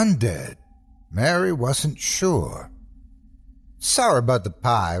Rufus undead? Mary wasn't sure. "Sorry about the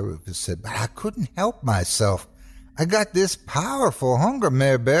pie," Rufus said, "but I couldn't help myself. I got this powerful hunger,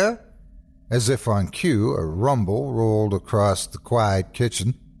 Mare Bear." As if on cue, a rumble rolled across the quiet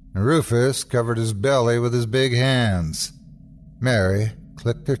kitchen, and Rufus covered his belly with his big hands. Mary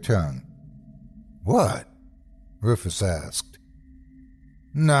clicked her tongue. "What?" Rufus asked.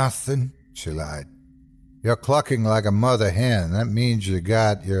 "Nothing," she lied. "You're clucking like a mother hen. That means you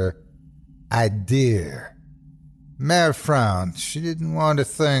got your idea." Mary frowned. She didn't want to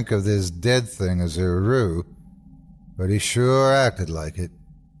think of this dead thing as her Rue, but he sure acted like it.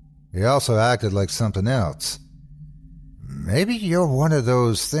 He also acted like something else. "Maybe you're one of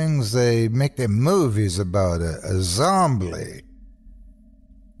those things they make their movies about, a zombie."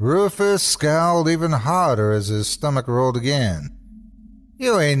 Rufus scowled even harder as his stomach rolled again.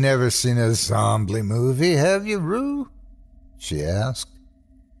 "You ain't never seen a zombie movie, have you, Rue?" she asked.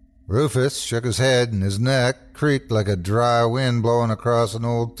 Rufus shook his head and his neck creaked like a dry wind blowing across an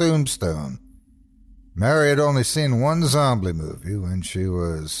old tombstone. Mary had only seen one zombie movie when she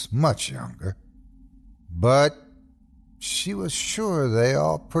was much younger, but she was sure they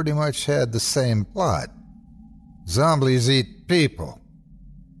all pretty much had the same plot. Zombies eat people.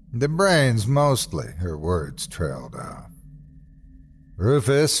 The brains mostly, her words trailed off.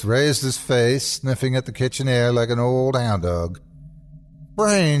 Rufus raised his face, sniffing at the kitchen air like an old hound dog.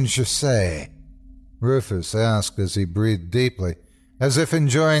 "Brains, you say?" Rufus asked as he breathed deeply, as if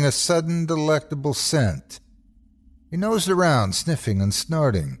enjoying a sudden delectable scent. He nosed around, sniffing and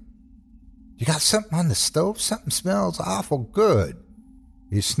snorting. You got something on the stove? Something smells awful good.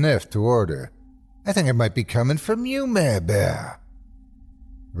 He sniffed toward her. I think it might be coming from you, Mary Bear.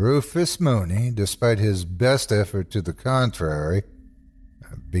 Rufus Mooney, despite his best effort to the contrary,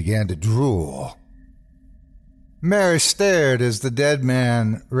 began to drool. Mary stared as the dead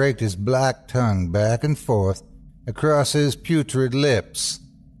man raked his black tongue back and forth across his putrid lips.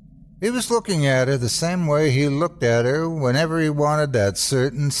 He was looking at her the same way he looked at her whenever he wanted that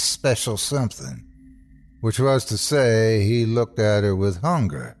certain special something, which was to say, he looked at her with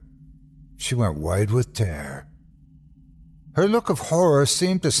hunger. She went white with terror. Her look of horror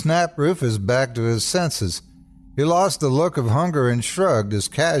seemed to snap Rufus back to his senses. He lost the look of hunger and shrugged as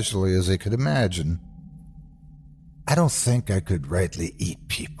casually as he could imagine. I don't think I could rightly eat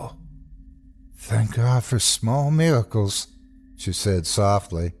people. Thank God for small miracles, she said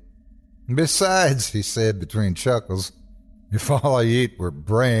softly. Besides, he said between chuckles, if all I eat were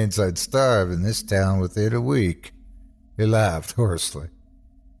brains, I'd starve in this town within a week. He laughed hoarsely.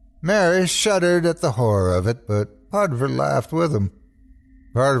 Mary shuddered at the horror of it, but part of her laughed with him.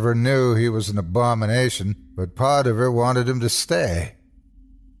 Part of her knew he was an abomination, but part of her wanted him to stay.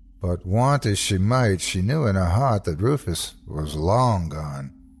 But want as she might, she knew in her heart that Rufus was long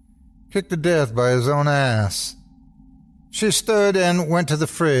gone, kicked to death by his own ass. She stood and went to the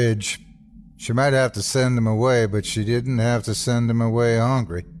fridge. She might have to send him away, but she didn't have to send him away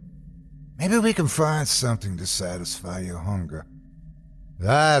hungry. Maybe we can find something to satisfy your hunger.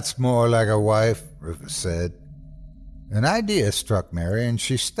 That's more like a wife, Rufus said. An idea struck Mary, and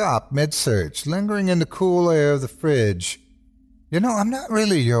she stopped mid-search, lingering in the cool air of the fridge. You know, I'm not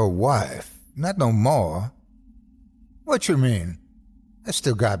really your wife, not no more. What you mean? I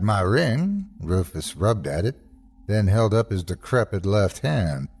still got my ring. Rufus rubbed at it, then held up his decrepit left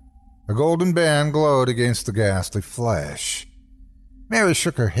hand. A golden band glowed against the ghastly flash. Mary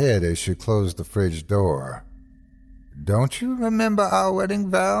shook her head as she closed the fridge door. Don't you remember our wedding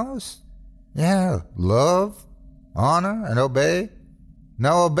vows? Yeah, love, honor, and obey.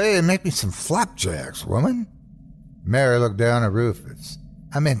 Now obey and make me some flapjacks, woman. Mary looked down at Rufus.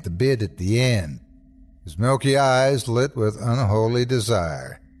 I meant the bit at the end. His milky eyes lit with unholy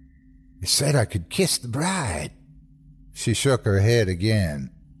desire. You said I could kiss the bride. She shook her head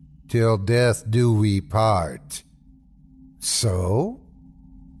again. Till death do we part. So?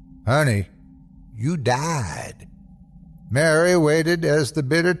 Honey, you died. Mary waited as the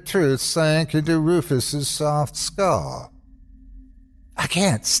bitter truth sank into Rufus's soft skull. I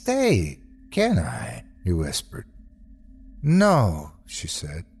can't stay, can I? He whispered. No, she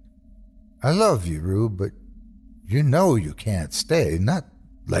said. I love you, Rube, but you know you can't stay, not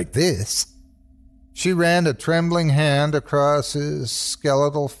like this. She ran a trembling hand across his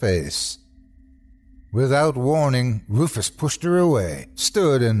skeletal face. Without warning, Rufus pushed her away,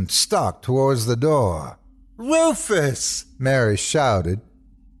 stood and stalked towards the door. Rufus! Mary shouted,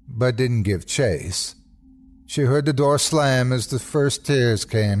 but didn't give chase. She heard the door slam as the first tears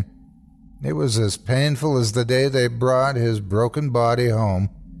came. It was as painful as the day they brought his broken body home.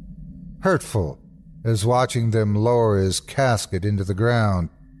 Hurtful as watching them lower his casket into the ground.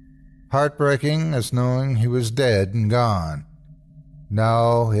 Heartbreaking as knowing he was dead and gone.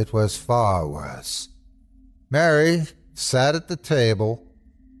 No, it was far worse. Mary sat at the table,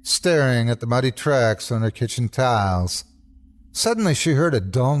 staring at the muddy tracks on her kitchen tiles. Suddenly she heard a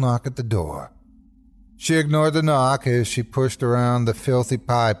dull knock at the door. She ignored the knock as she pushed around the filthy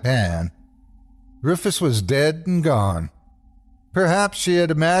pie pan. Rufus was dead and gone. Perhaps she had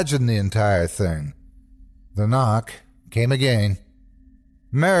imagined the entire thing. The knock came again.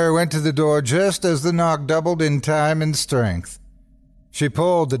 Mary went to the door just as the knock doubled in time and strength. She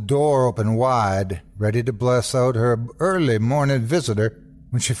pulled the door open wide, ready to bless out her early morning visitor,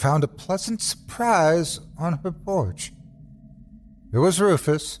 when she found a pleasant surprise on her porch. It was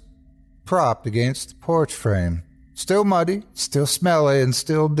Rufus, propped against the porch frame, still muddy, still smelly, and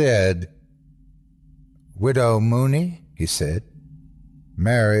still dead. Widow Mooney, he said.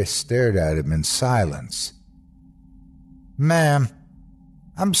 Mary stared at him in silence. Ma'am,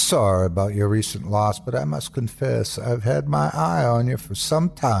 I'm sorry about your recent loss, but I must confess I've had my eye on you for some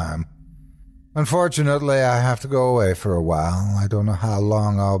time. Unfortunately, I have to go away for a while. I don't know how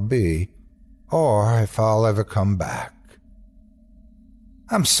long I'll be, or if I'll ever come back.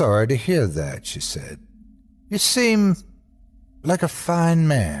 I'm sorry to hear that, she said. You seem like a fine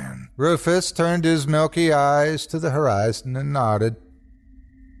man. Rufus turned his milky eyes to the horizon and nodded.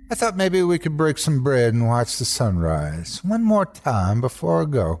 I thought maybe we could break some bread and watch the sunrise one more time before I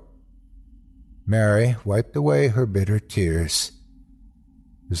go. Mary wiped away her bitter tears.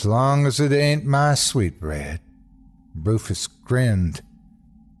 As long as it ain't my sweetbread. Rufus grinned.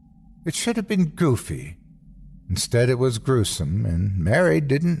 It should have been goofy. Instead, it was gruesome, and Mary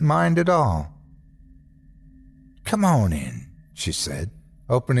didn't mind at all. "Come on in," she said,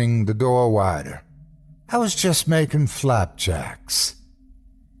 opening the door wider. "I was just making flapjacks."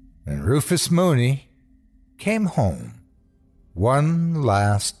 And Rufus Mooney came home one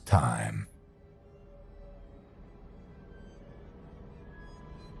last time.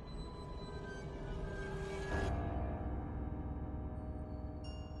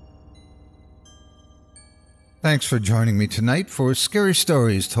 Thanks for joining me tonight for Scary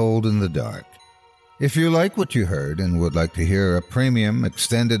Stories Told in the Dark. If you like what you heard and would like to hear a premium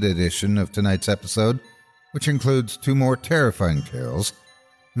extended edition of tonight's episode, which includes 2 more terrifying tales,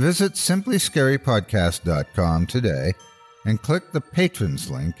 visit simplyscarypodcast.com today and click the Patrons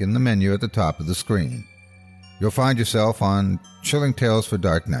link in the menu at the top of the screen. You'll find yourself on Chilling Tales for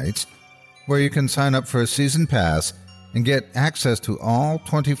Dark Nights, where you can sign up for a season pass and get access to all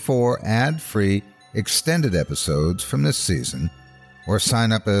 24 ad-free extended episodes from this season, or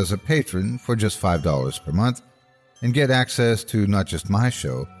sign up as a patron for just $5 per month and get access to not just my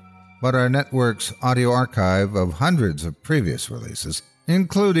show, but our network's audio archive of hundreds of previous releases,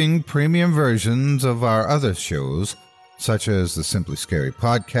 including premium versions of our other shows, such as the Simply Scary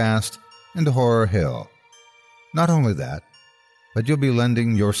Podcast and Horror Hill. Not only that, but you'll be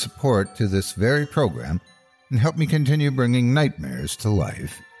lending your support to this very program and help me continue bringing nightmares to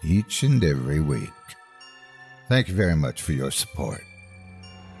life each and every week. Thank you very much for your support.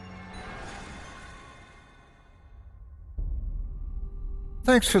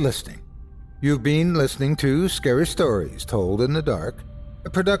 Thanks for listening. You've been listening to Scary Stories Told in the Dark, a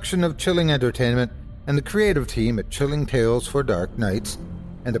production of Chilling Entertainment and the creative team at Chilling Tales for Dark Nights,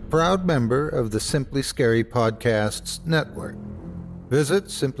 and a proud member of the Simply Scary Podcasts network. Visit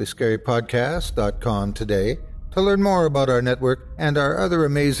simplyscarypodcast.com today to learn more about our network and our other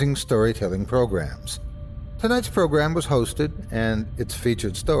amazing storytelling programs. Tonight's program was hosted, and its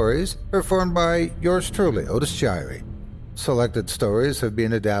featured stories performed by yours truly, Otis Gyrie. Selected stories have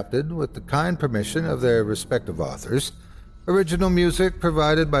been adapted with the kind permission of their respective authors. Original music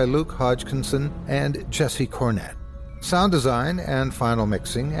provided by Luke Hodgkinson and Jesse Cornett. Sound design and final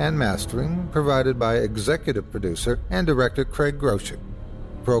mixing and mastering provided by executive producer and director Craig Groshek.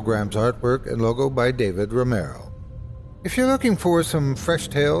 Program's artwork and logo by David Romero. If you're looking for some fresh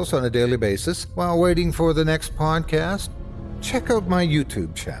tales on a daily basis while waiting for the next podcast, check out my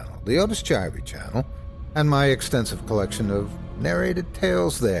YouTube channel, the Otis Gyrie channel, and my extensive collection of narrated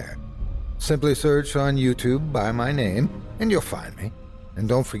tales there. Simply search on YouTube by my name, and you'll find me. And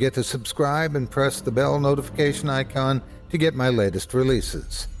don't forget to subscribe and press the bell notification icon to get my latest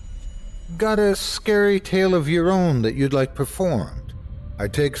releases. Got a scary tale of your own that you'd like performed? I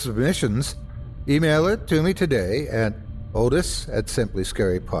take submissions. Email it to me today at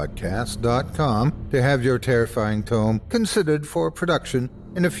otis@simplyscarypodcast.com to have your terrifying tome considered for production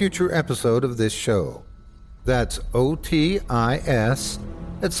in a future episode of this show. That's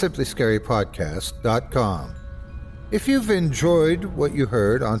OTIS@simplyscarypodcast.com. If you've enjoyed what you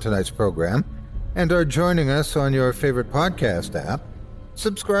heard on tonight's program and are joining us on your favorite podcast app,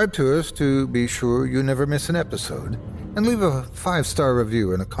 subscribe to us to be sure you never miss an episode, and leave a 5-star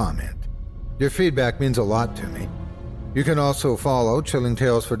review and a comment. Your feedback means a lot to me. You can also follow Chilling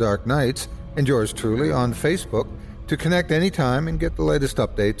Tales for Dark Nights and yours truly on Facebook to connect anytime and get the latest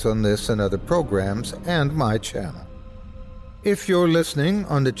updates on this and other programs and my channel. If you're listening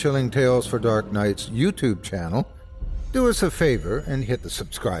on the Chilling Tales for Dark Nights YouTube channel, do us a favor and hit the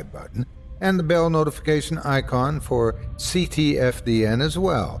subscribe button and the bell notification icon for CTFDN as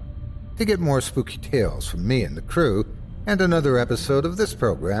well to get more spooky tales from me and the crew and another episode of this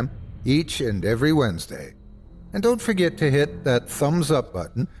program each and every Wednesday. And don't forget to hit that thumbs up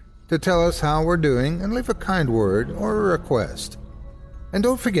button to tell us how we're doing and leave a kind word or a request. And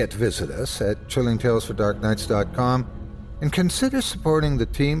don't forget to visit us at chillingtalesfordarknights.com and consider supporting the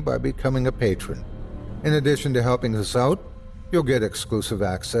team by becoming a patron. In addition to helping us out, you'll get exclusive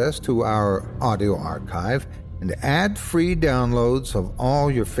access to our audio archive and ad-free downloads of all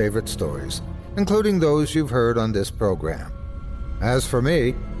your favorite stories, including those you've heard on this program. As for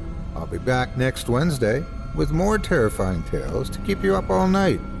me, I'll be back next Wednesday with more terrifying tales to keep you up all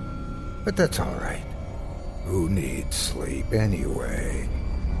night. But that's all right. Who needs sleep anyway?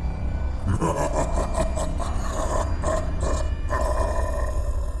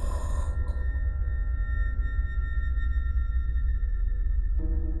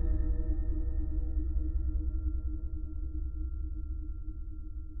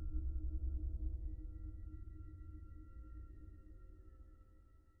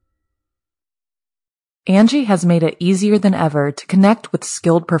 Angie has made it easier than ever to connect with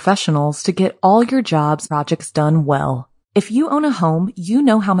skilled professionals to get all your jobs projects done well. If you own a home, you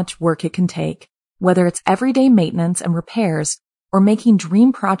know how much work it can take, whether it's everyday maintenance and repairs or making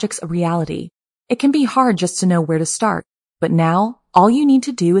dream projects a reality. It can be hard just to know where to start, but now all you need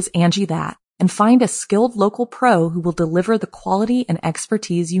to do is Angie that and find a skilled local pro who will deliver the quality and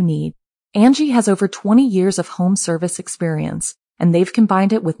expertise you need. Angie has over 20 years of home service experience, and they've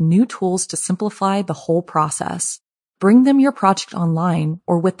combined it with new tools to simplify the whole process. Bring them your project online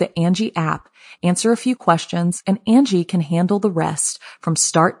or with the Angie app, answer a few questions, and Angie can handle the rest from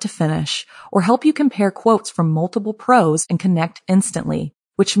start to finish, or help you compare quotes from multiple pros and connect instantly,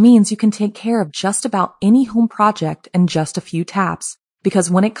 which means you can take care of just about any home project in just a few taps.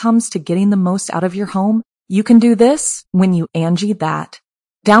 Because when it comes to getting the most out of your home, you can do this when you Angie that.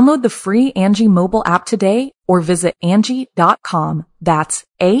 Download the free Angie mobile app today or visit Angie.com. That's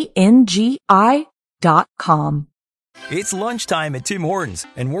ANGI.com. It's lunchtime at Tim Hortons,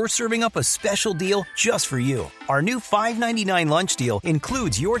 and we're serving up a special deal just for you. Our new $5.99 lunch deal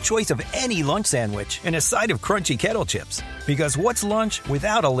includes your choice of any lunch sandwich and a side of crunchy kettle chips. Because what's lunch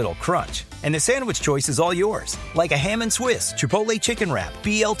without a little crunch? And the sandwich choice is all yours, like a ham and Swiss, Chipotle chicken wrap,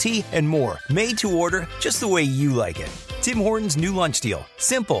 BLT, and more, made to order just the way you like it. Tim Hortons' new lunch deal.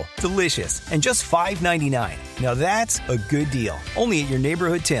 Simple, delicious, and just $5.99. Now that's a good deal. Only at your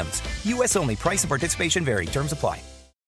neighborhood Tim's. U.S. only. Price and participation vary. Terms apply.